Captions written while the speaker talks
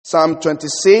Psalm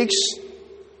 26,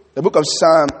 the book of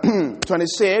Psalm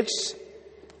 26.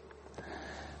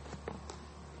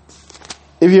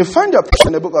 If you find your place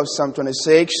in the book of Psalm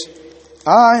 26,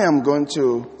 I am going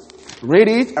to read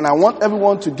it, and I want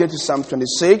everyone to get to Psalm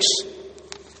 26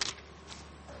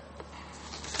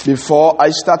 before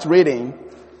I start reading.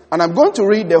 And I'm going to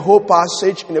read the whole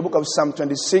passage in the book of Psalm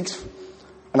 26,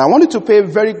 and I want you to pay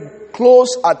very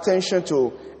close attention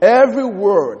to every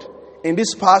word in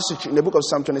this passage in the book of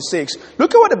Psalm 26.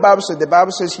 Look at what the Bible says. The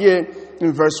Bible says here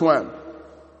in verse 1,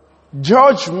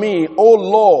 "Judge me, O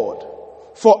Lord,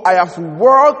 for I have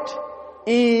walked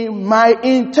in my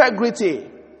integrity.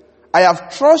 I have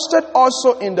trusted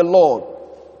also in the Lord.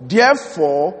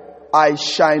 Therefore, I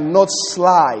shall not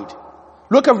slide."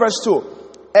 Look at verse 2.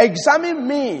 "Examine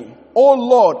me, O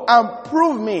Lord, and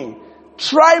prove me.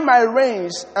 Try my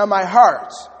reins and my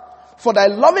heart. For thy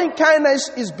loving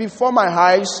kindness is before my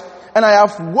eyes, and I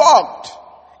have walked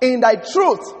in thy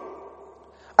truth.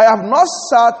 I have not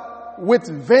sat with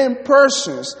vain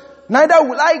persons, neither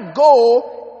will I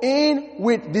go in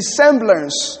with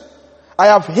dissemblance. I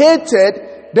have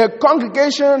hated the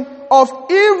congregation of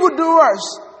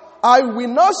evildoers. I will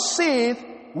not sit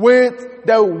with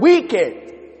the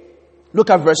wicked." Look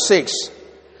at verse 6.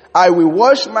 "I will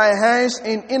wash my hands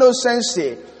in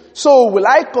innocency. So will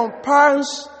I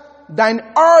compass thine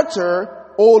altar,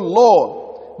 O Lord,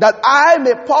 that I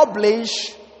may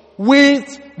publish with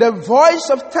the voice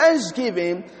of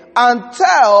thanksgiving and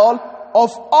tell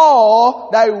of all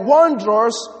thy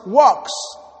wondrous works.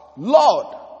 Lord,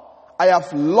 I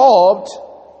have loved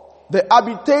the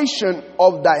habitation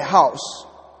of thy house,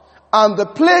 and the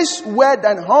place where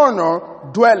thine honor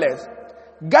dwelleth.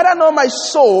 Gather not my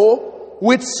soul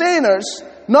with sinners,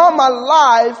 nor my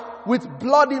life with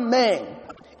bloody men,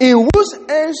 in whose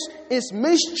hands is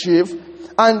mischief,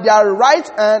 and their right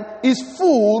hand is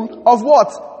full of"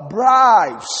 what?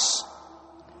 "Bribes.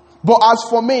 But as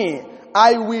for me,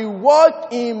 I will walk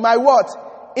in my" what?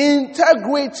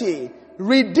 "Integrity.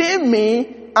 Redeem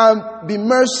me and be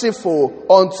merciful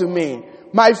unto me.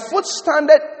 My foot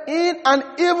standeth in an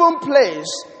even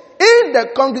place. In the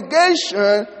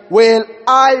congregation will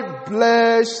I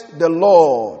bless the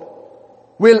Lord."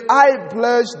 Will I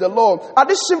bless the Lord? At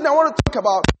this evening, I want to talk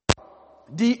about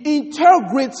the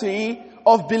integrity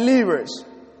of believers.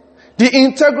 The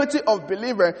integrity of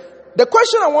believers. The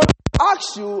question I want to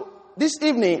ask you this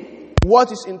evening: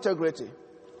 what is integrity?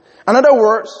 In other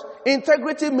words,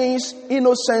 integrity means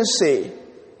innocency.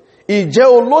 Ìjẹ́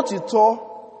olótìtọ́.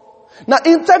 Now,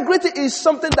 integrity is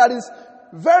something that is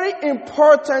very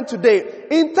important today.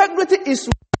 Integrity is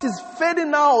what is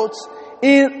fading out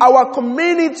in our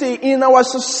community, in our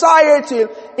society,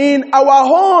 in our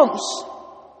homes.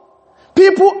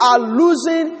 People are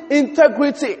losing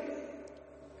integrity.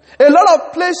 A lot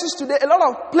of places today, a lot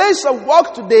of places of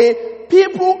work today,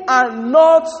 people are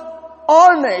not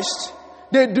honest.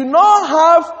 They do not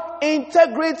have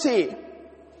integrity.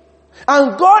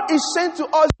 And God is saying to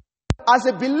us, as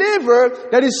a believer,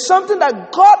 there is something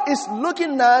that God is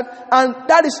looking at, and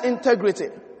that is integrity.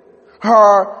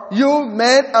 Are you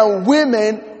men and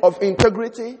women of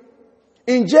integrity?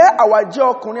 Ǹjẹ́ àwa jẹ́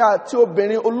ọkùnrin àti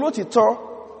obìnrin olótìtọ́?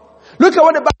 Look at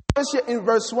what the Bible says here in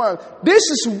verse 1. This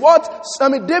is what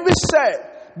David said.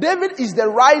 David is the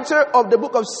writer of the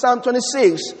book of Psalm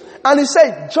 26. And he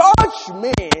said, "Judge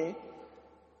me,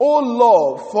 O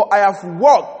Lord, for I have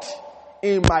walked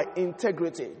in my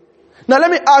integrity." Now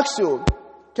let me ask you,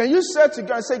 can you say to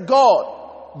God and say,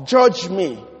 "God, judge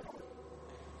me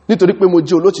nítorí pé mo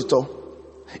jẹ́ olótìtọ́"?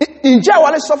 Ǹjẹ́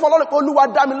àwa lè sọ fún Ọlọ́run pé Olúwa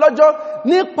dá mi lọ́jọ́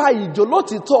nípa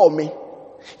ìjólótìtọ́ mi?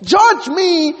 Judge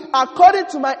me according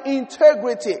to my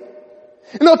integrity.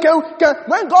 You know,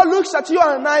 when God looks at you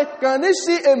and I, can He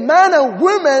see a man and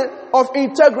woman of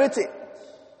integrity?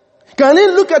 Can He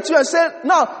look at you and say,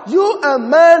 "Now, you are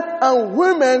men and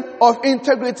women of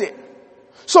integrity"?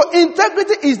 So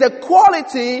integrity is the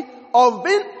quality of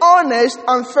being honest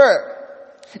and fair.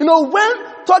 You know, when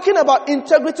talking about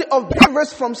integrity of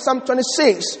believers from Psalm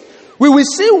 26, we will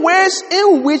see ways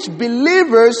in which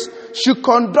believers should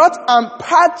conduct and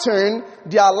pattern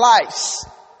their lives.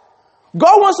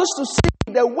 God wants us to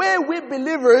see the way we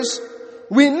believers,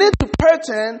 we need to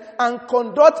pattern and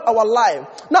conduct our life.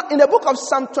 Now, in the book of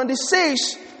Psalm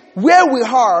 26, where we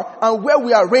are and where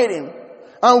we are reading,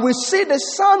 and we see the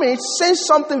psalmist saying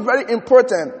something very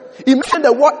important. He mentioned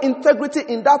the word integrity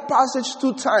in that passage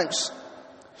 2 times.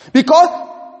 Because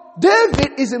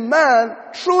David is a man,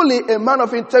 truly a man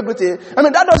of integrity. I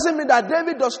mean, that doesn't mean that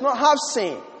David does not have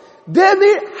sin.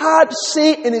 David had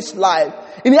sin in his life.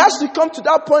 And he has to come to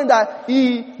that point that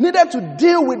he needed to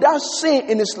deal with that sin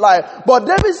in his life. But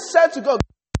David said to God,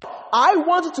 I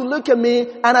want you to look at me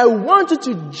and I want you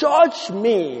to judge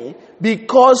me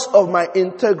because of my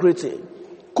integrity.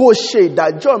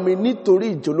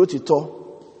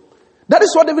 That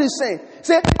is what David is saying.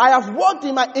 Say, I have walked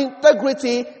in my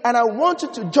integrity and I want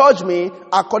you to judge me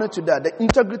according to that. The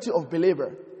integrity of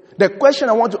believer. The question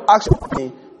I want to ask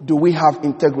you, do we have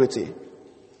integrity?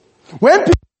 When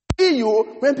people see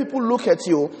you, when people look at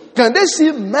you, can they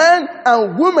see men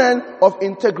and women of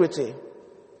integrity?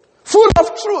 Full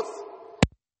of truth.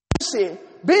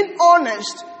 Being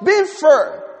honest, being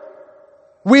fair,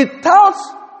 without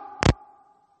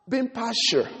being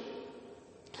partial.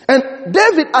 And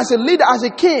David, as a leader, as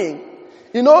a king,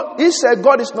 he said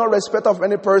God is not respecter of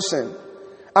any person.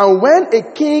 And when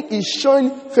a king is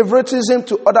showing favoritism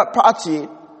to other party,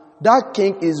 that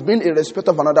king is being a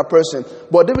respecter of another person.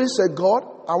 But David said, God,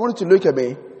 I want you to look at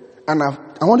me and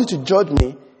I want you to judge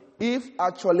me if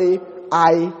actually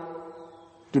I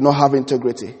do not have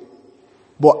integrity.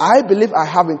 But I believe I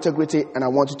have integrity and I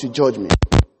want you to judge me.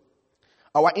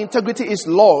 Our integrity is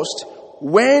lost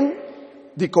when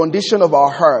the condition of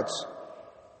our hearts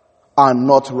are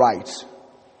not right.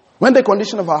 When the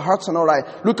condition of our hearts are not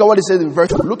right, look at what it says in verse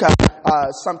 2. Look at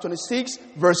Psalm 26,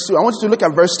 verse 2. I want you to look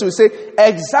at verse 2. It says,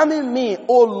 examine me,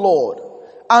 O Lord,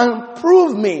 and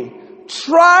prove me.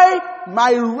 Try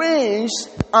my reins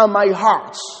and my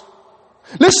heart.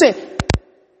 Listen,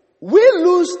 we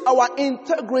lose our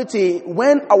integrity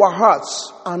when our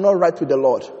hearts are not right with the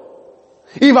Lord.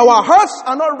 If our hearts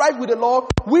are not right with the Lord,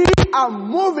 we are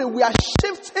moving, we are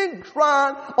shifting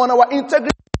ground on our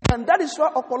integrity. And that is why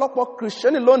ọ̀pọ̀lọpọ̀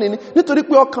Christian lónìí nítorí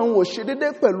pé ọkàn wọn ò ṣe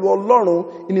déédéé pẹ̀lú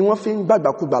Ọlọ́run ni wọ́n fi ń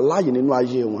gbàgbàkúgbà láàyè nínú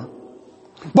ayé wọn.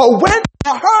 But when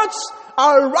our hearts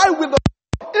are right with the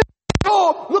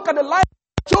Lord, look at the life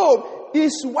of Job.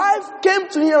 His wife came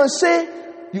to him and said,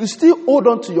 you still hold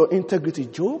on to your integrity,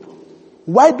 Job?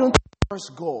 Why don't you curse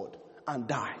God and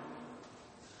die?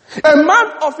 A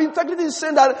man of integrity is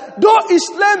saying that though he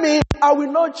slay me, I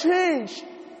will not change.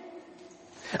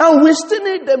 And we still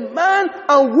need the man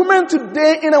and woman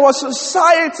today in our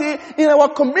society, in our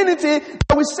community,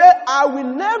 that we say, I will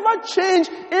never change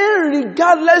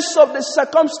regardless of the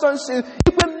circumstances.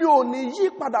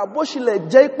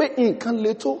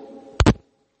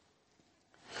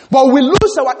 But we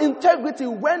lose our integrity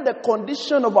when the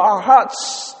condition of our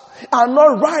hearts are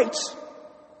not right.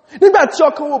 Nígbà tí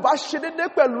ọkàn wa bá ṣe déédéé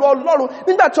pẹ̀lú Ọlọ́run,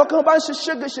 nígbà tí ọkàn wa bá ń ṣe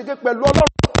ṣégeṣége pẹ̀lú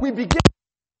Ọlọ́run, we begin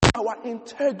our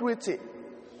integrity.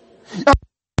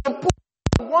 And put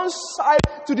one side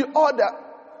to the other.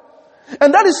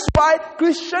 And that is why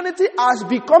Christianity has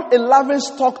become a laughing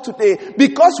stock today.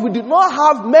 Because we do not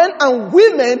have men and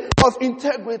women of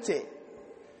integrity.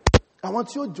 I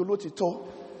want you to look at it.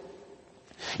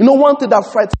 One thing that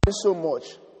frightens me so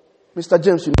much, Mr.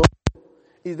 James,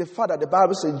 is the fact that the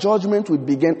Bible says judgment will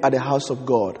begin at the house of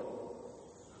God.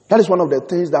 That is one of the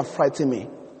things that frighten me.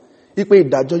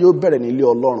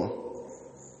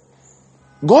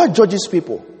 God judges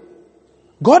people.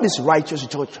 God is righteous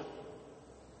judge.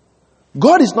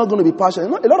 God is not going to be partial.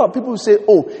 A lot of people say,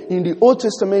 in the Old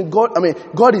Testament,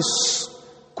 God is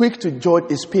quick to judge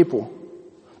his people.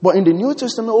 But in the New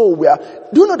Testament,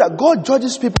 do you know that God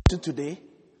judges people today?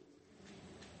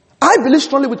 I believe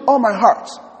strongly with all my heart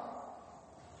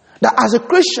that as a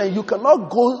Christian, you cannot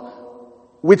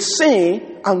go with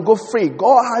sin and go free.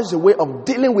 God has a way of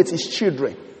dealing with his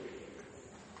children.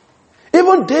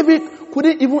 Even David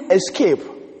couldn't even escape.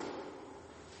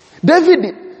 David,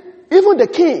 even the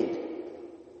king,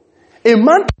 a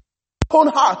man own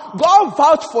heart, God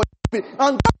vouched for David.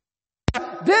 And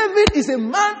David is a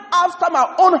man after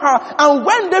my own heart. And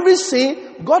when David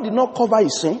sinned, God did not cover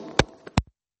his sin.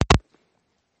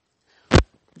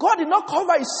 God did not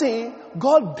cover his sin.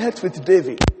 God dealt with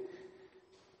David.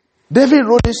 David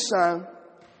wrote this psalm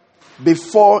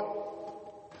before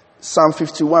Psalm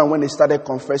 51 when he started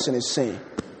confessing his sin.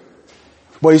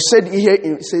 But he said here,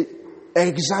 he said,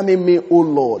 examine me, O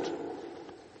Lord.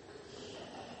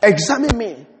 Examine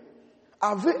me.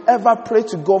 Have you ever prayed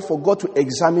to God for God to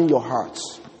examine your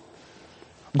hearts?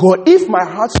 God, if my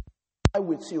heart is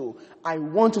with you, I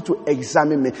want you to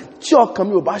examine me.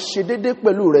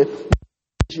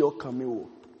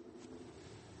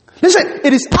 Listen,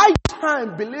 it is high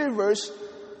time, believers,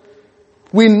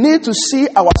 we need to see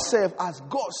ourselves as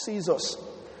God sees us.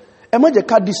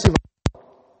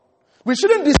 We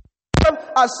shouldn't deceive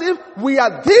as if we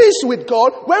are this with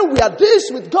God when we are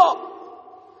this with God.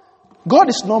 God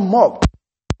is not mocked.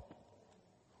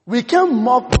 We can't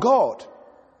mock God.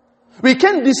 We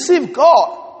can't deceive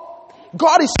God.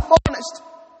 God is honest.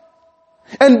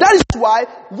 And that is why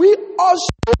we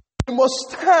must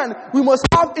stand. We must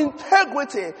have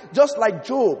integrity, just like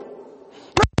Job.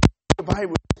 the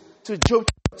Bible to Job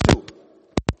chapter 2.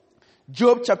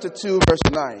 Job chapter 2 verse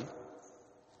 9.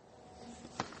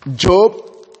 Job,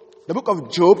 the book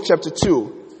of Job chapter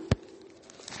 2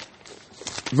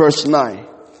 verse 9.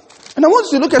 And I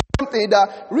want you to look at something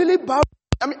that really bothered.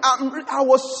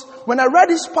 When I read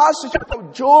this passage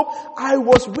of Job, I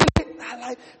was really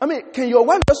can your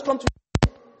wife just come to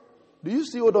you? Do you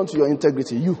still hold on to your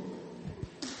integrity? You.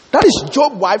 That is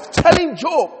Job's wife telling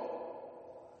Job,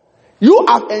 you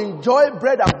have enjoyed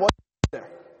bread and butter.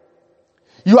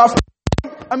 You have,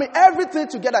 everything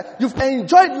together. You've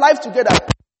enjoyed life together.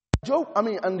 Job,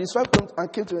 and his wife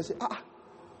came to him and said,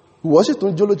 was it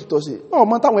on Jolo to say, oh,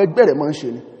 man, that way better man.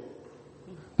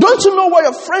 Don't you know what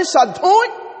your friends are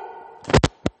doing?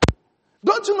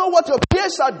 Don't you know what your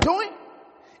peers are doing?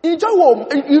 You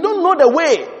don't know the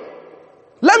way.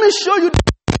 Let me show you.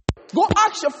 Go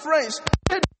ask your friends.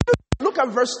 Look at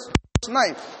verse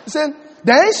 9. He said,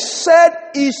 then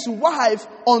said his wife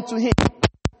unto him,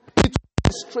 it was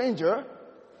a stranger,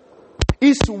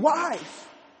 his wife,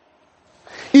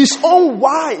 his own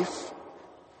wife.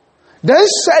 Then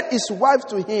said his wife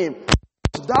to him,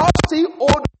 thou still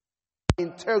hold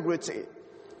integrity,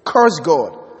 curse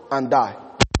God and die.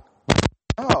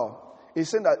 Now, he's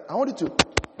saying that I want you to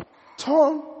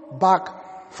turn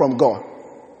back from God.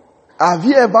 Have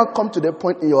you ever come to the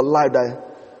point in your life that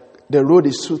the road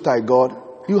is too tight, God?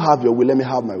 You have your way, let me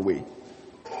have my way.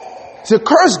 Say,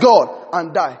 curse God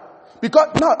and die. Because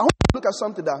now I want to look at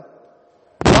something that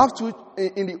you have to,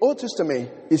 in the Old Testament,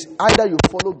 is either you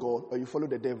follow God or you follow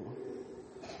the devil.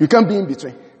 You can't be in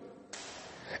between.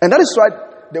 And that is why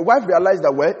the wife realized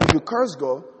that, well, if you curse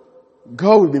God,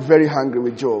 God will be very angry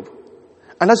with Job.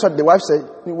 And that's what the wife said.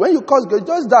 When you curse God,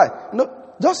 just die.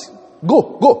 No, just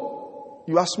go.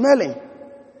 You are smelling.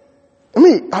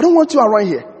 I don't want you around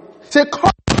here. Say,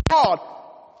 curse God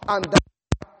and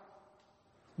die.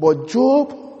 But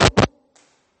Job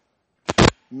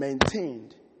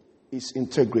maintained his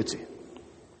integrity.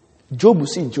 Job will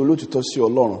see Jolo to toss you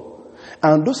alone.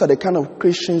 And those are the kind of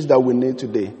Christians that we need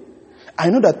today. I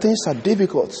know that things are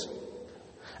difficult.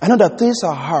 I know that things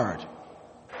are hard.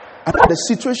 I know the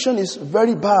situation is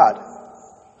very bad.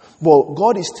 But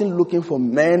God is still looking for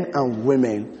men and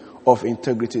women of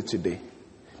integrity today.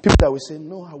 People that will say,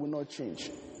 no, I will not change.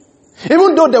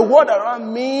 Even though the world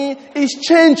around me is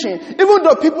changing, even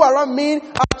though people around me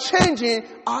are changing,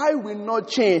 I will not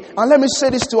change. And let me say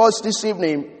this to us this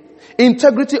evening.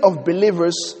 Integrity of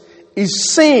believers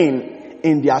is seen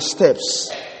in their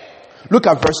steps. Look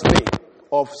at verse 3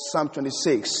 of Psalm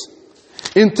 26.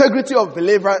 Integrity of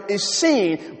believer is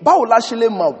seen. Báwo la ṣe lè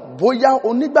mọ̀ bóyá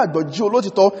onígbàgbọ́ jí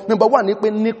olótìtọ́? Number one, ni pé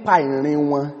nípa ìrìn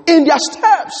wọn. In their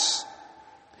steps.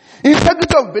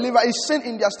 Integrity of believer is seen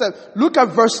in their steps. Look at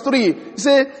verse 3. It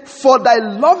says, for thy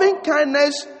loving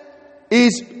kindness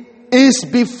is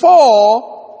before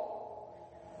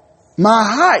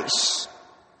my eyes,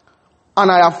 and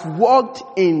I have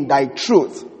walked in thy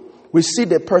truth. We see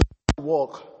the personal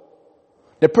walk,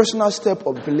 the personal step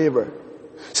of believer.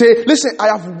 Say, listen, I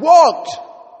have walked.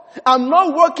 I'm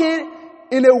not walking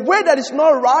in a way that is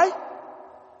not right.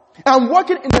 I'm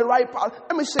walking in the right path.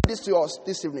 Let me say this to us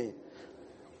this evening.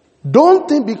 Don't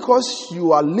think because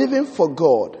you are living for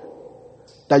God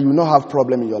that you will not have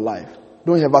problem in your life.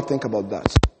 Don't ever think about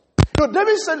that.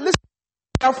 David said, listen,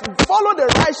 I have followed the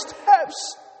right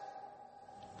steps.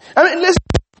 Listen,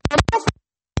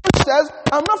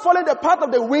 I'm not following the path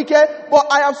of the wicked, but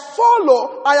I have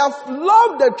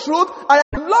loved the truth, I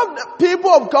have loved the people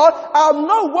of God, I am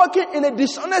not walking in a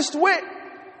dishonest way.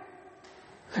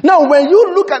 Now, when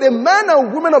you look at a man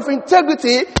and woman of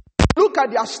integrity, look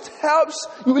at their steps,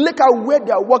 you will look at where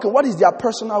they are walking, what is their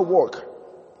personal work.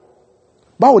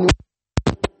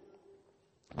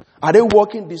 Are they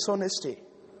walking dishonesty?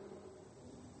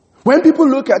 When people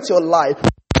look at your life,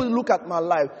 people look at my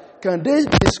life, can they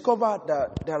discover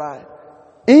that there are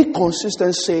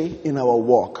inconsistency in our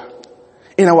work,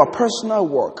 in our personal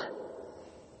work?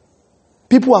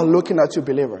 People are looking at you,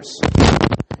 believers.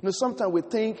 Sometimes we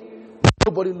think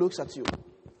nobody looks at you.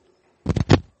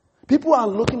 People are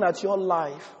looking at your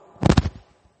life.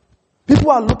 People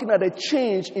are looking at a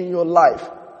change in your life.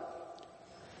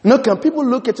 Can people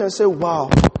look at you and say, wow,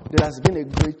 there has been a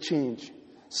great change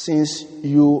since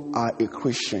you are a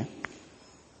Christian?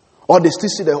 Or they still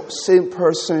see the same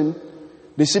person,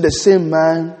 they see the same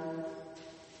man,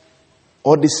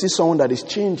 or they see someone that is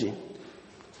changing.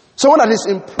 Someone that is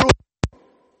improving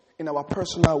in our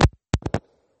personal work,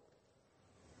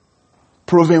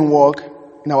 proven work,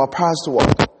 in our past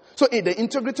work. So the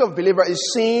integrity of believer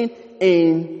is seen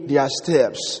in their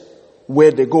steps,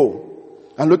 where they go.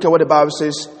 And look at what the Bible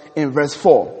says in verse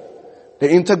 4. The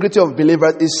integrity of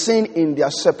believers is seen in their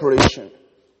separation.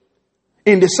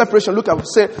 In the separation, look at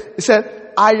it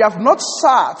said, I have not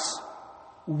sat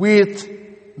with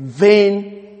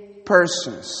vain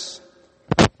persons.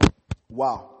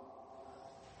 Wow.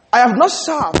 I have not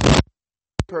sat with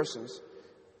persons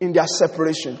in their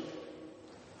separation.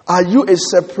 Are you a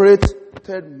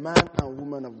separated man and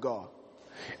woman of God?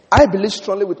 I believe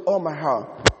strongly with all my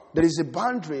heart there is a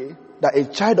boundary that a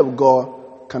child of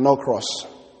God cannot cross.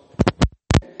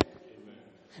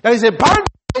 There is a boundary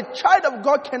a child of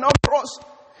God cannot cross.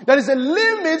 There is a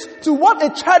limit to what a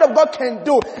child of God can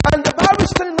do. And the Bible is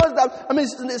telling us that,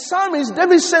 the psalmist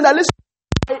David said that, listen,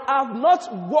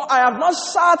 I have not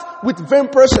sat with vain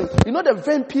person. You know the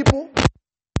vain people?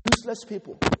 Useless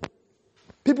people.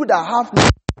 People that have no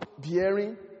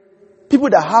bearing. People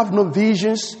that have no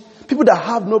visions. People that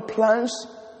have no plans.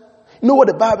 You know what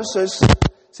the Bible says?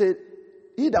 Say,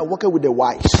 he that walketh with the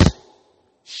wise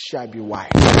shall be wise.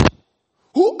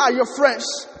 Who are your friends?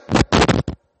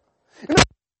 You know,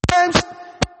 sometimes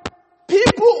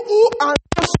people who are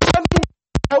not serving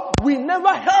God will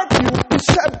never help you to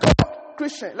serve God.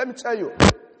 Christian, let me tell you.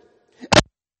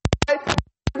 I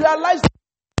realize the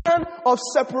importance of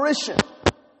separation.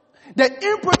 The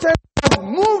importance of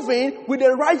moving with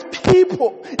the right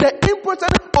people. The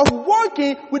importance of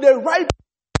working with the right people.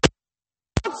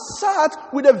 Not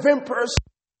sat with a vain person.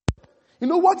 You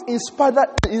know what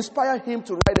inspired him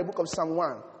to write the book of Psalm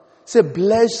 1? Say,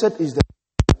 blessed is the...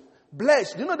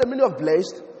 Blessed. Do you know the meaning of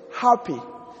blessed? Happy.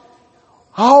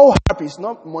 How happy? It's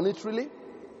not monetarily.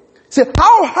 Say,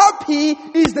 how happy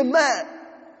is the man?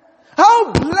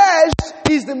 How blessed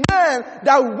is the man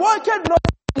that walketh not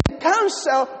in the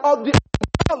counsel of the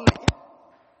ungodly?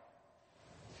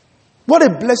 What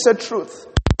a blessed truth.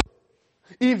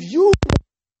 If you want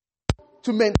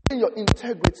to maintain your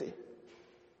integrity,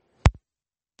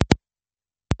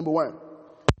 number one,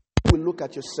 we look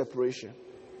at your separation.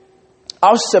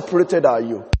 How separated are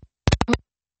you?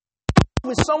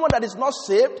 With someone that is not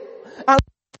saved, and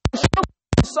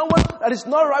someone that is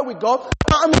not right with God.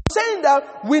 I'm saying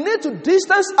that we need to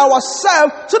distance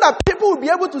ourselves so that people will be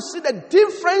able to see the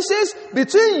differences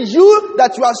between you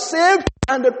that you are saved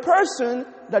and the person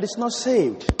that is not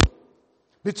saved.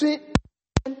 Between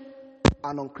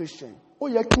an unchristian. Ó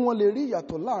yẹ kí wọ́n lè rí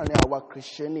ìyàtọ̀ láàrin àwa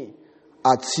Christian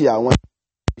àti àwọn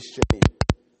Christian.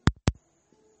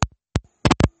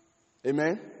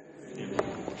 Amen.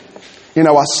 In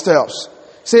our steps.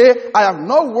 Say, I have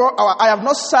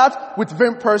not sat with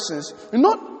vain persons. You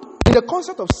know, in the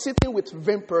concept of sitting with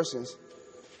vain persons,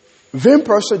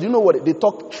 do you know what? They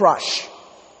talk trash.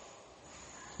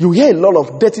 You hear a lot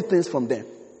of dirty things from them.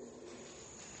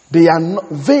 They are not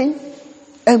vain,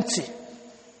 empty.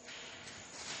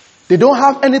 They don't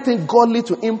have anything godly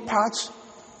to impart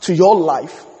to your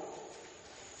life.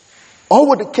 All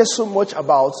what they care so much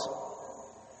about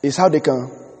is how they can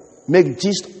make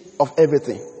gist of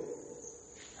everything.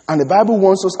 And the Bible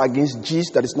warns us against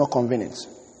gist that is not convenient.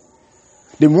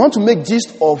 They want to make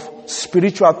gist of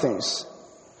spiritual things.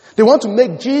 They want to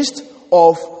make gist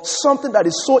of something that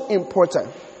is so important.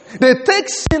 They take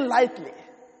sin lightly.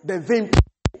 The vain people.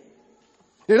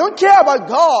 They don't care about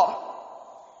God.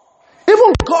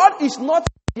 Even God is not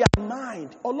in their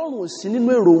mind.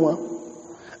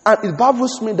 And it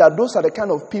baffles me that those are the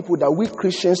kind of people that we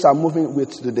Christians are moving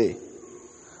with today.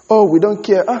 Oh, we don't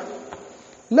care.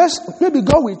 Maybe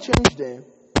God will change them,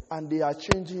 and they are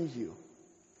changing you.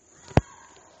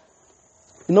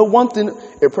 You know, one thing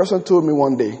a person told me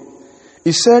one day,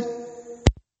 he said,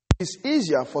 it's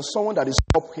easier for someone that is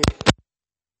up here.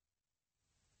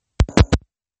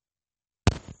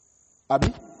 Abi,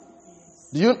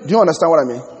 do you understand what I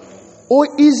mean? Oh,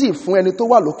 easy for ẹni tó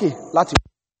wà lókè láti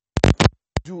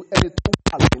ju ẹni tó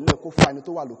wà lókè kó fa ẹni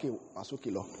tó wà lókè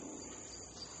àsókè lọ.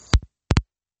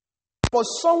 For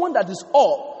someone that is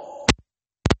up,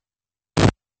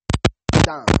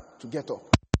 down to get up.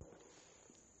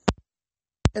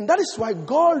 And that is why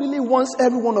God really wants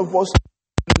every one of us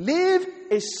to live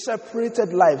a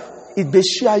separated life.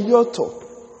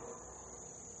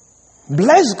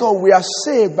 Bless God, we are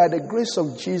saved by the grace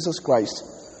of Jesus Christ.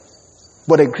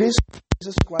 But the grace of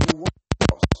Jesus Christ wants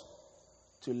us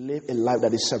to live a life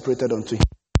that is separated unto Him.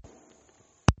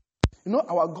 You know,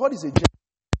 our God is a jealous.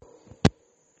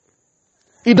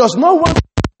 He does not want to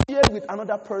share with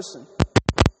another person.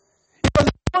 He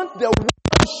doesn't want the world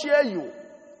to share you.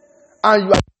 And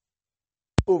you are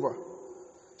over.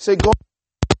 Say, God,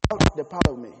 the part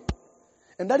of me.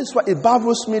 And that is why it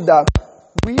baffles me that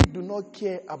we do not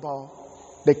care about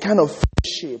the kind of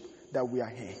shape that we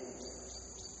are in.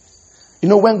 You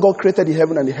know, when God created the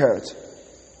heaven and the earth,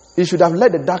 He should have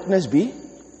let the darkness be.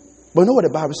 But you know what the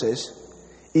Bible says?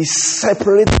 is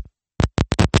separating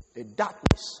the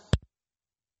darkness.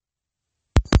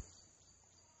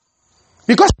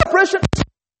 Because separation is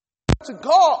to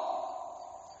God.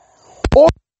 Oh,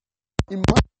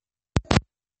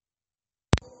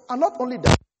 and not only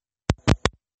that,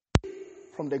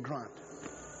 from the ground.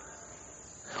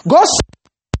 God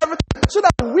everything so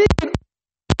that we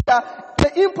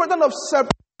the importance of separation.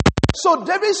 So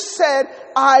David said,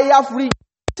 I have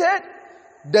rejected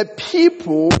the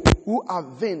people who are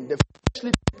vain, the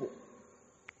fleshly people.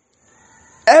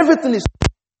 Everything is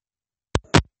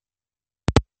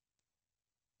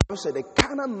said the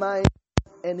carnal mind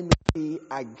enmity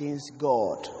against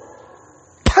God.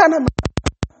 Carnal mind,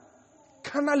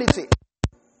 carnality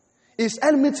is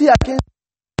enmity against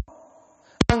God.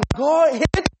 And God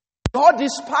hates, God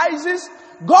despises,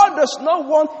 God does not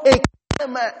want a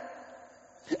carnal man.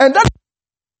 And that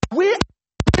we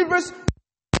believers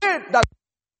that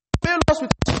fill us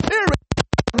with spirit,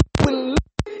 we will live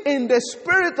in the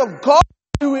spirit of God,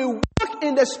 we will walk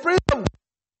in the spirit of God.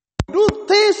 Do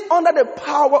things under the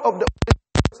power of the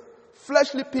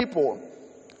fleshly people.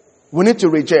 We need to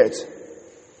reject.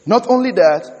 Not only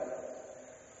that,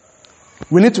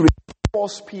 we need to reject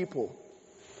false people.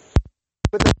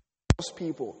 False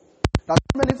people. That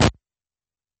many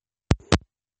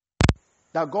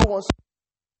that God wants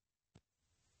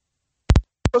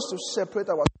us to separate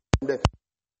ourselves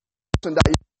from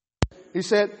them. He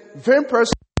said, vain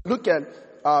person. Look at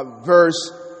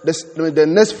the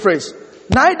next phrase.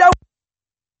 Neither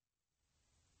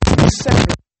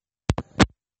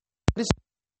this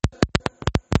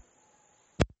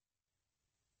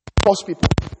false people.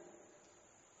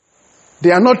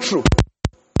 They are not true.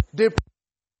 They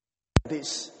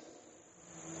this.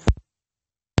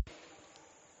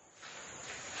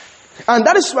 And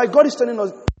that is why God is telling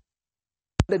us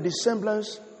the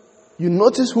dissemblance. You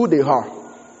notice who they are.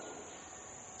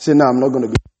 Say, no, I'm not going to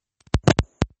be.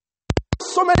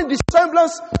 So many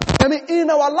dissemblance, in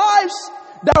our lives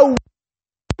that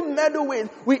we meddle with.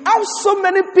 We have so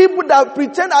many people that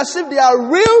pretend as if they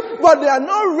are real, but they are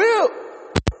not real.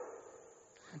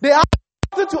 They have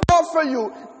something to offer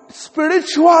you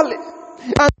spiritually.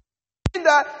 And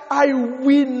that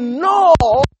we know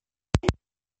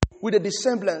with the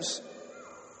dissemblance.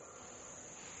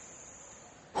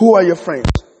 Who are your friends?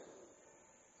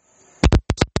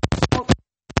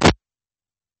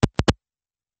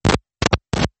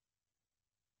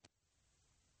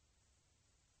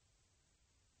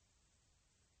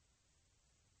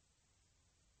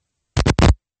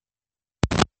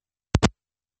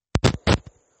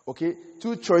 Okay,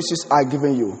 two choices are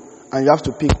given you, and you have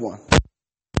to pick one.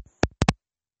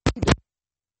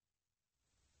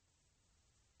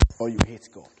 Or you hate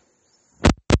God.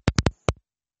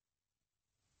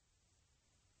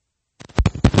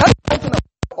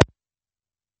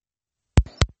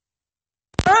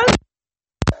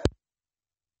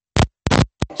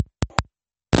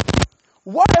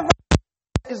 Whatever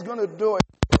is going to do it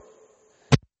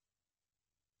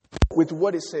with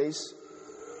what it says.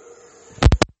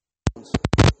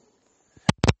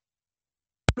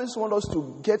 Please want us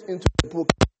to get into the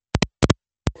book,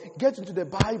 get into the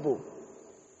Bible.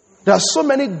 There are so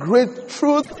many great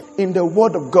truths in the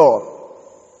Word of God.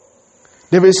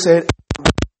 David said,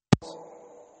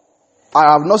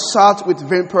 I have not sat with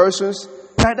vain persons,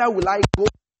 neither will I go.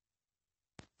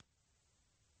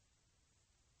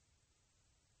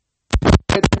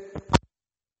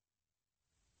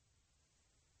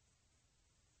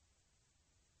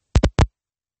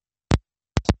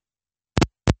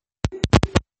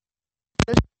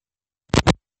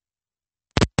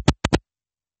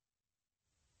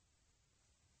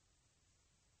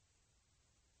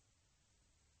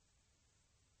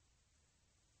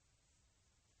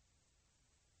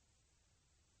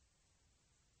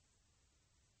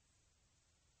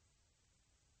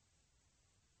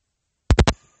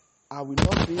 I will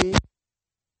not be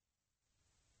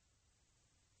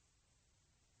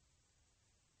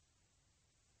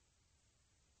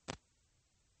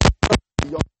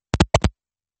young.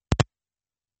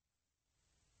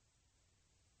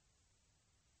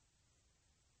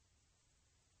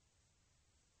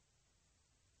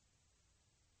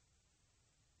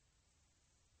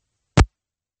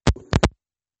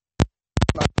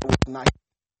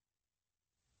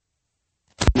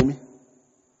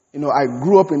 I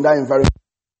grew up in that environment.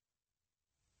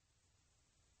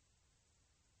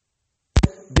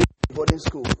 Boarding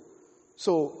school.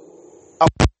 So I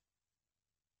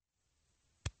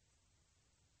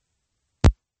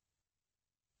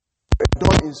was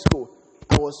done in school.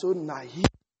 I was so naive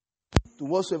to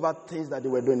whatsoever things that they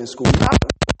were doing in school.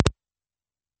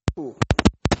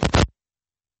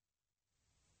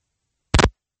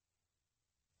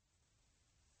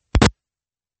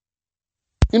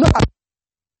 You know,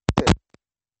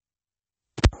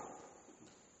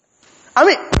 I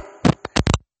mean,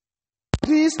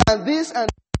 this and this and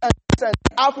this and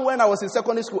up when I was in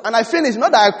secondary school, and I finished.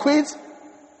 Not that I quit.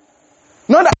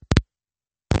 Not that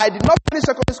I did not finish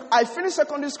secondary school. I finished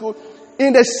secondary school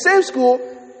in the same school.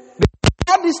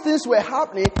 All these things were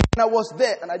happening, and I was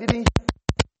there, and I didn't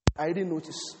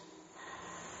notice.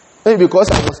 Maybe because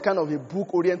I was kind of a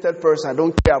book-oriented person, I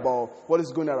don't care about what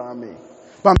is going on around me.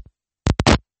 But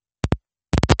I'm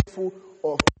full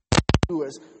of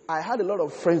doers. I had a lot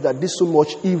of friends that did so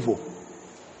much evil.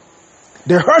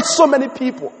 They hurt so many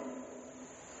people.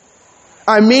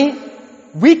 I mean,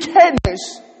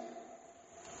 wickedness,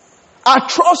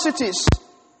 atrocities,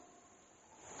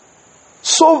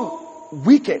 so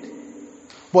wicked.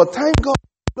 But thank God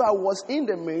I was in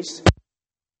the midst,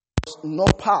 was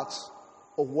not part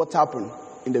of what happened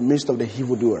in the midst of the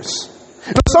evildoers.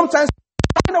 You know, sometimes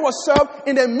we find ourselves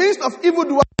in the midst of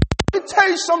evildoers. Let me tell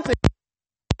you something.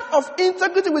 Of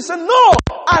integrity, we say, no,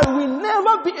 I will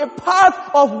never be a part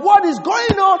of what is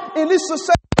going on in this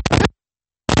society.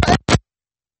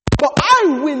 But I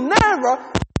will never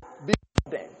be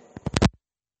them.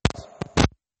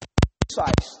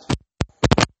 Sized.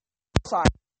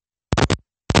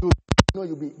 You know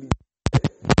you'll be.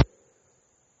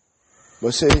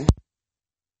 But say,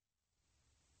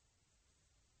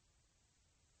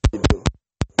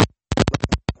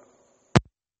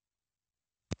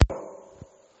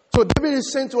 so David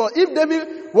is saying to us, if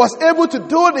David was able to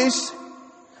do this,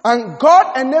 and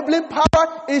God enabling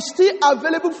power is still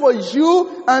available for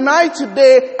you and I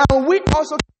today, and we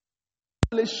also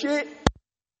can share.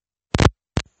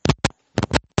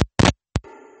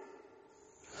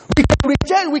 We can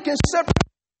reject, we can separate.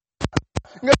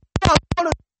 I'm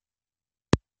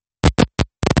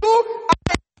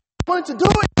going to do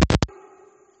it.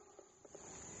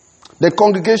 The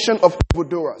congregation of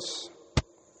evildoers.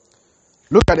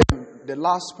 Look at the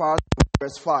last part of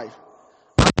verse 5.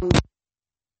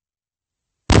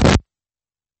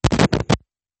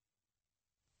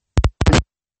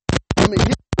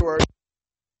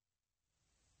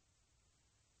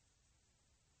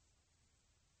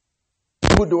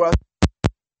 Evildoers.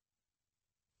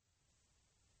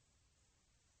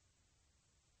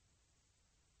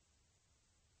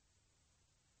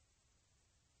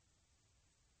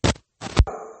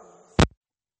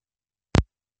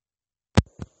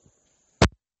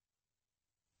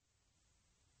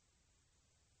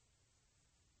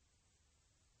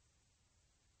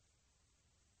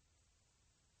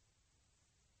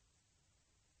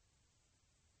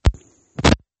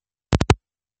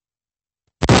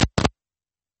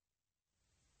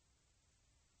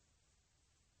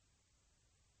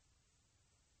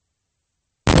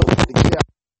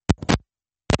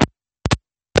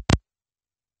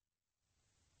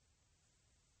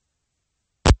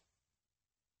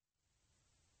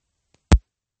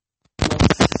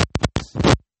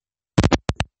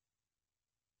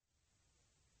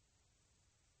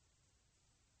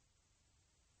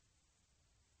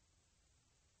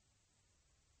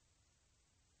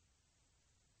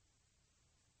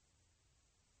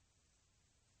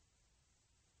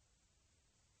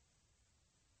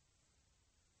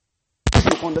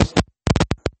 Understand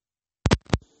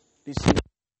this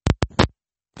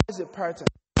is a pattern.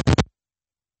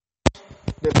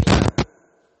 The plan.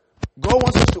 God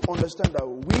wants us to understand that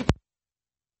we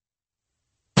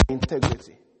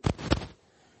integrity.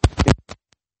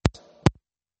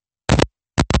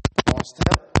 Our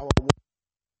step, our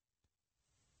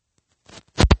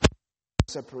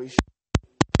separation.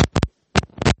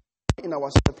 In our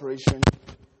separation,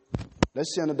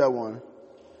 let's see another one.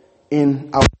 In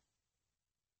our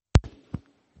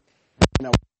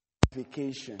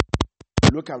sanctification.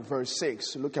 Look at verse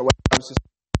 6. Look at what the Bible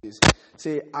says.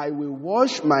 Say, I will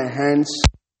wash my hands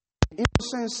in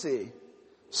innocency.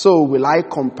 So will I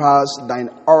compass thine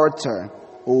altar,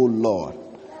 O Lord.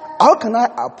 How can I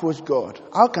approach God?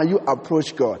 How can you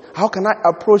approach God? How can I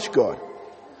approach God?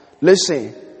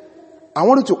 Listen, I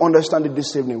want you to understand it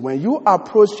this evening. When you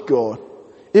approach God,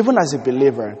 even as a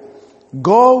believer,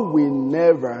 God will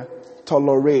never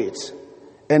tolerate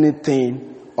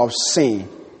anything of sin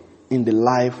in the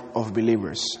life of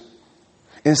believers.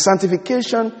 And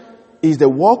sanctification is the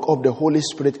work of the Holy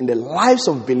Spirit in the lives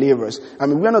of believers. I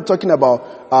mean, we're not talking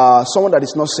about someone that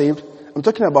is not saved. I'm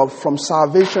talking about from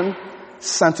salvation.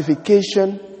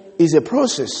 Sanctification is a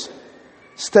process,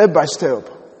 step by step,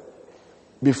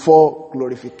 before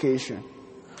glorification.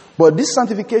 But this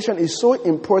sanctification is so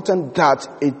important that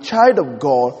a child of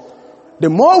God The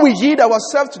more we yield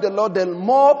ourselves to the Lord, the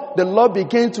more the Lord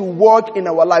begins to work in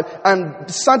our life. And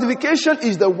sanctification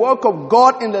is the work of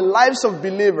God in the lives of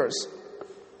believers.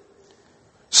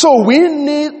 So we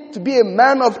need to be a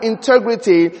man of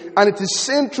integrity, and it is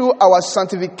seen through our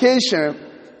sanctification,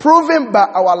 proven by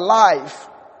our life.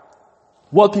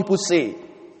 What people say.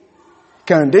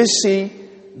 Can they see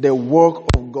the work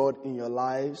of God in your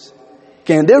lives?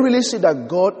 Can they really see that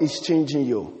God is changing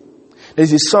you?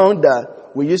 There's a song that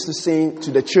we used to sing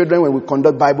to the children when we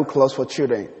conduct Bible class for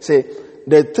children. Say,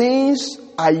 the things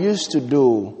I used to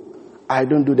do, I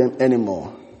don't do them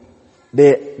anymore.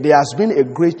 There has been a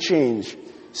great change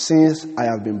since I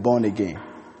have been born again.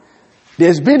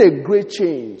 There's been a great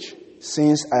change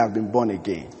since I have been born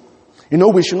again. You know,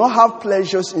 we should not have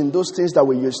pleasures in those things that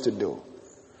we used to do.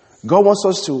 God wants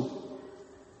us to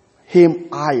aim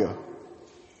higher.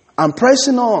 I'm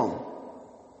pressing on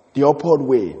the upward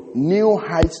way. New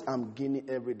heights I'm gaining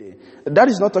every day. That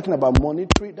is not talking about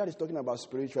monetary. That is talking about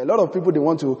spiritual. A lot of people, they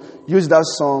want to use that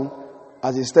song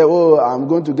as they say, oh, I'm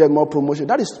going to get more promotion.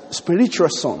 That is spiritual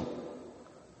song.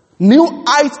 New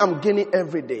heights I'm gaining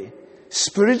every day.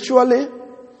 Spiritually,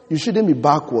 you shouldn't be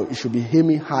backward. You should be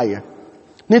aiming higher.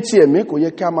 So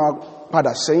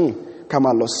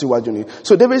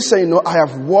David is saying, no, I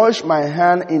have washed my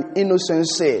hand in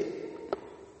innocency.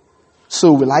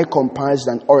 So will I comprise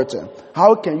an altar?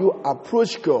 How can you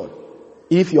approach God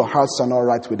if your hearts are not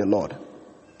right with the Lord?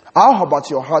 How about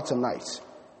your heart tonight?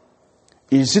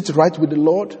 Is it right with the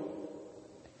Lord?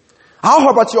 How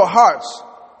about your heart?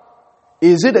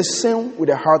 Is it the same with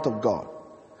the heart of God?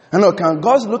 And now, can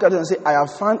God look at it and say, I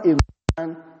have found a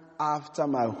man after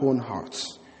my own heart.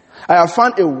 I have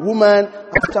found a woman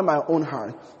after my own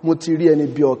heart.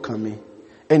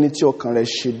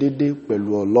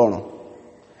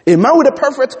 A man with a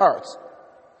perfect heart.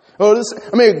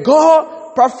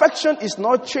 God, perfection is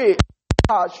not changed,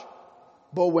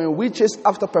 but when we chase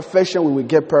after perfection, we will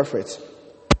get perfect.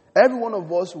 Every one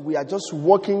of us, we are just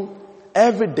working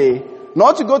every day,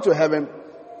 not to go to heaven,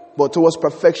 but towards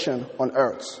perfection on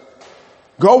earth.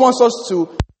 God wants us to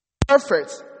be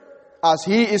perfect as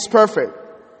He is perfect.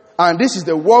 And this is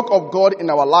the work of God in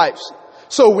our lives.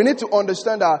 So we need to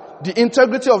understand that the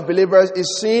integrity of believers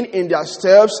is seen in their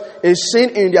steps, is seen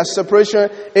in their separation,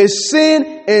 is seen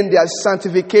in their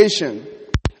sanctification.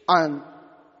 And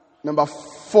number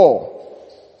 4,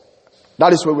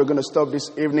 that is where we're going to stop this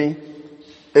evening,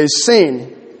 is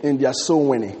seen in their soul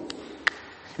winning.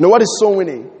 You know what is soul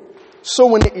winning?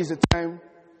 Soul winning is the time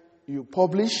you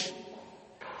publish,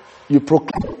 you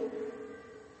proclaim,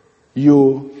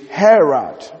 you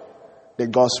herald the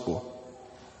gospel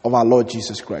of our Lord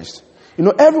Jesus Christ. You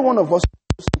know, every one of us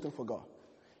does something for God.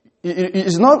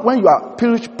 It's not when you are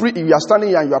you are standing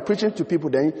here and you are preaching to people,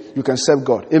 then you can serve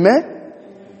God. Amen?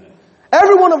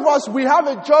 Every one of us, we have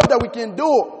a job that we can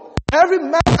do. Every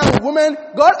man and woman,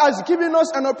 God has given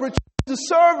us an opportunity to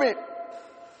serve Him.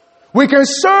 We can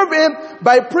serve Him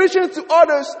by preaching to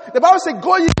others. The Bible says,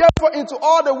 go ye therefore into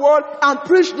all the world and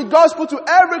preach the gospel to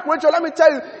every creature. Let me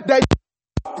tell you, that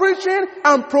preaching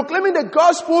and proclaiming the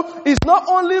gospel is not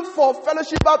only for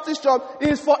Fellowship Baptist Church, it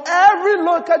is for every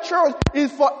local church, it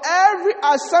is for every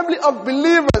assembly of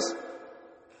believers.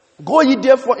 Go ye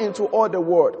therefore into all the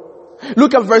world.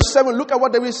 Look at verse 7. Look at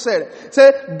what David said.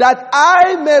 Say, that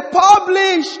I may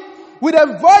publish with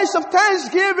a voice of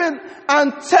thanksgiving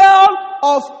and tell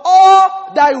of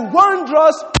all thy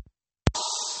wondrous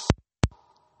acts.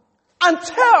 And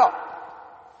tell.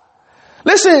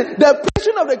 Listen, the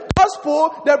preaching of the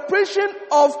gospel, the preaching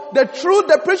of the truth,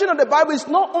 the preaching of the Bible is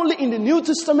not only in the New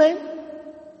Testament,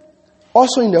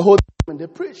 also in the Old Testament. They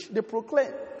preach, they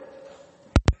proclaim.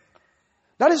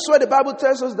 That is why the Bible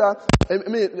tells us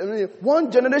that one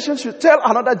generation should tell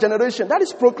another generation. That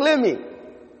is proclaiming.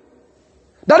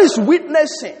 That is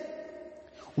witnessing.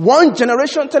 One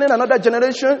generation telling another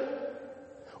generation.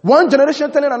 One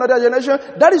generation telling another generation.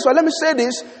 That is why, let me say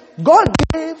this, God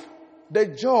gave the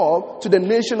job to the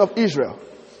nation of Israel.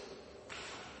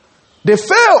 They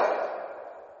failed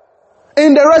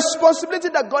in the responsibility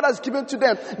that God has given to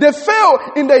them. They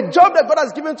failed in the job that God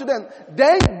has given to them.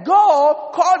 Then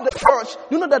God called the church.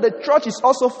 You know that the church is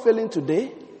also failing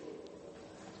today?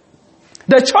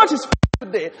 The church is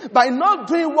failing today by not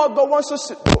doing what God wants us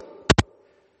to do.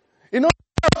 You know,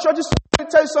 churches, let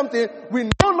me tell you something. We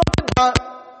know nothing but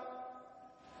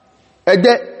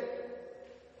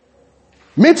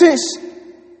meetings,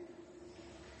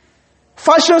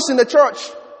 fashions in the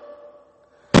church.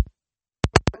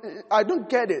 I don't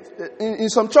get it. In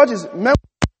some churches,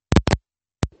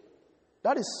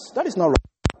 that is not right.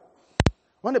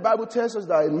 When the Bible tells us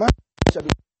that a man shall be,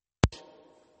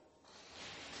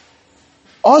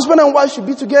 Husband and wife should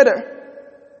be together.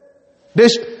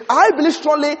 I believe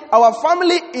strongly our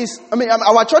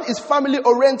church is family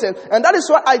oriented. And that is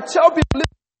why I tell people,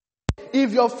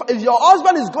 if your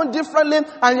husband is going differently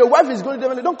and your wife is going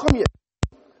differently, don't come here.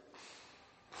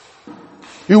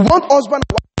 You want husband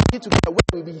and wife to be together where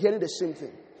they will be hearing the same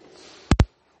thing.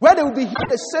 Where they will be hearing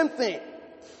the same thing.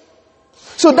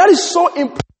 So that is so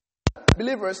important,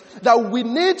 believers, that we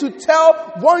need to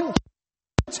tell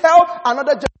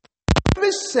another.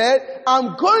 David said,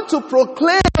 I'm going to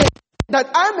proclaim that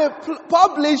I may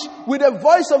publish with a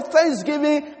voice of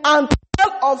thanksgiving and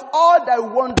tell of all thy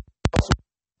wonders.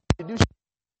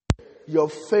 Your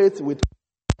faith with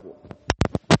people.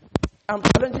 I'm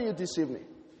challenging you this evening.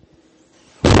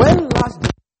 When last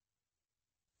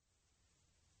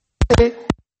day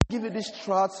give you this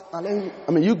chart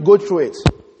and you go through it.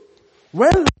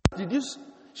 When last did you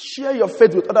share your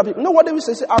faith with other people? You know what they will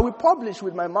say? I will publish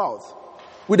with my mouth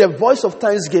with a voice of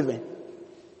thanksgiving.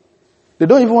 They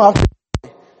don't even have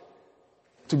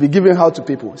to be giving out to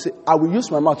people. Say, I will use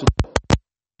my mouth to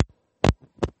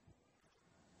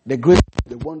the great,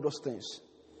 the wondrous things.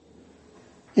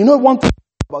 You know one thing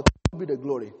about God be the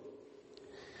glory.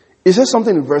 It says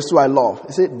something in verse 2 I love.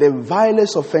 It says, the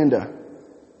vilest offender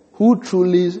who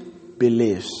truly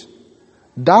believes,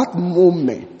 that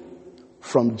moment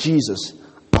from Jesus,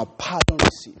 a pardon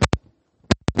received.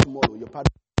 Tomorrow, your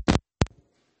pardon.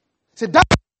 Say that.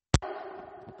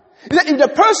 If the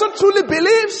person truly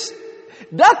believes,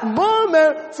 that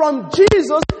moment from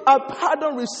Jesus, a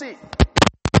pardon received.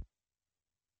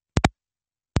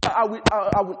 I will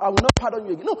not pardon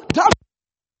you again. No, that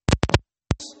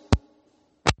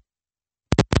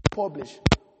publish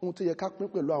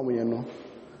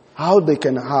how they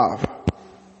can have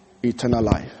eternal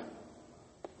life.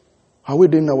 Are we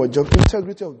doing our job?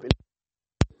 Integrity of belief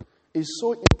is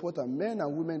so important. Men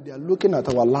and women, they are looking at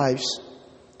our lives.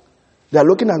 They are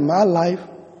looking at my life.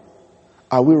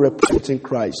 Are we representing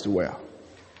Christ well?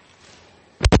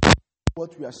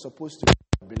 What we are supposed to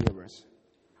be believers.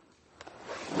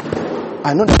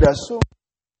 I know that there are so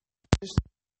many,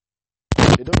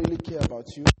 they don't really care about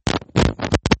you. They don't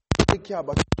really care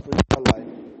about your spiritual life.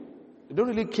 They don't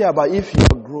really care about if you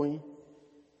are growing,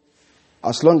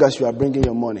 as long as you are bringing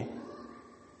your money.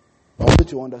 I want you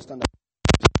to understand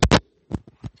that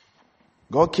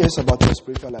God cares about your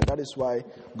spiritual life. That is why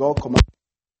God commands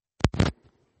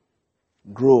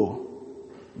grow.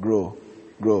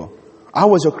 How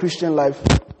was your Christian life?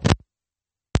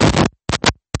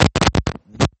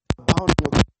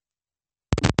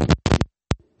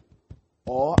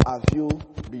 Or have you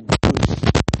been reduced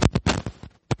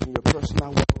in your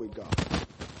personal walk with God?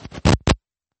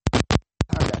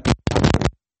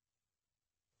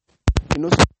 You know,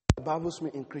 the Bible's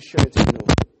me in Christianity,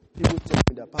 people tell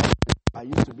me that, Pastor, I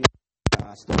used to be,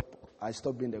 I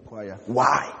stopped being the choir.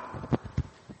 Why?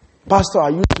 Pastor, I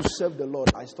used to serve the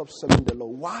Lord. I stopped serving the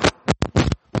Lord. Why?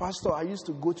 Pastor, I used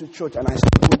to go to church and I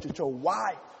stopped going to church.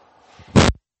 Why?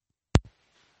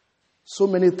 So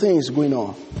many things going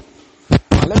on.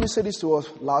 And let me say this to us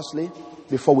lastly,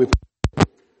 before we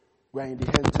are in the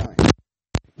end time.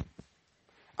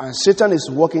 And Satan is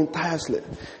working tirelessly.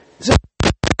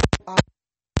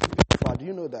 Do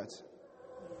you know that?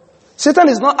 Satan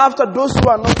is not after those who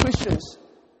are not Christians.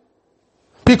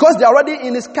 Because they are already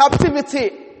in his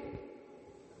captivity.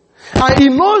 And he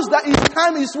knows that his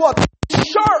time is what?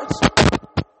 Short.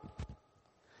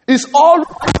 It's all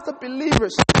after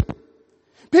believers.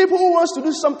 People who wants to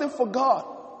do something for God.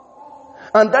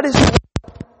 And that is why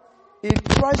he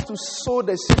tries to sow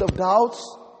the seed of doubts,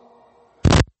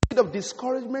 the seed of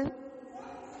discouragement,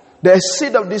 the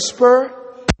seed of despair,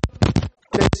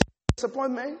 the seed of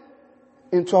disappointment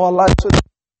into our lives so that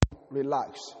we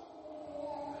relax.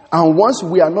 And once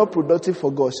we are not productive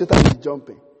for God, Satan is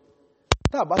jumping.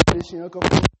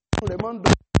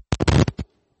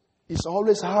 He's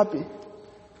always happy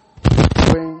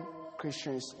when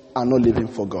Christians are not living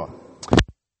for God. Thank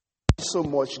you so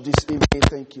much this evening.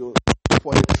 Thank you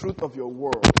for the truth of your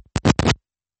word.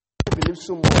 I believe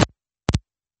so much.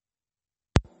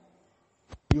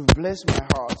 You've blessed my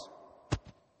heart.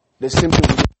 The same thing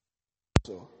with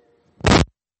you.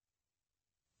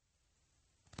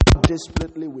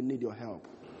 Desperately, we need your help.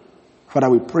 Father,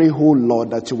 we pray, oh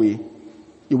Lord, that you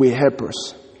will help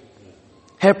us.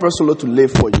 Help us, Lord, to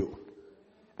live for you.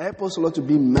 Help us, Lord, to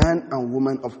be man and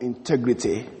woman of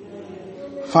integrity.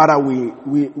 Father, we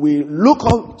look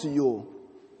up to you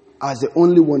as the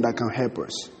only one that can help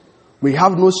us. We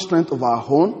have no strength of our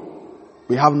own.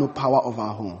 We have no power of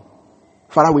our own.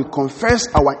 Father, we confess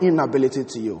our inability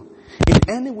to you. In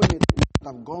any way that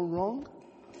have gone wrong,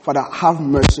 Father, have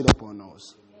mercy upon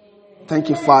us. Thank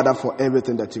you, Father, for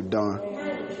everything that you've done.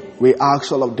 We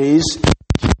ask all of this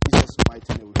in Jesus'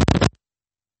 mighty name.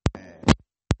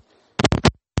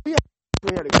 We have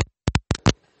prayer request.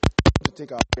 To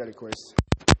take our prayer request.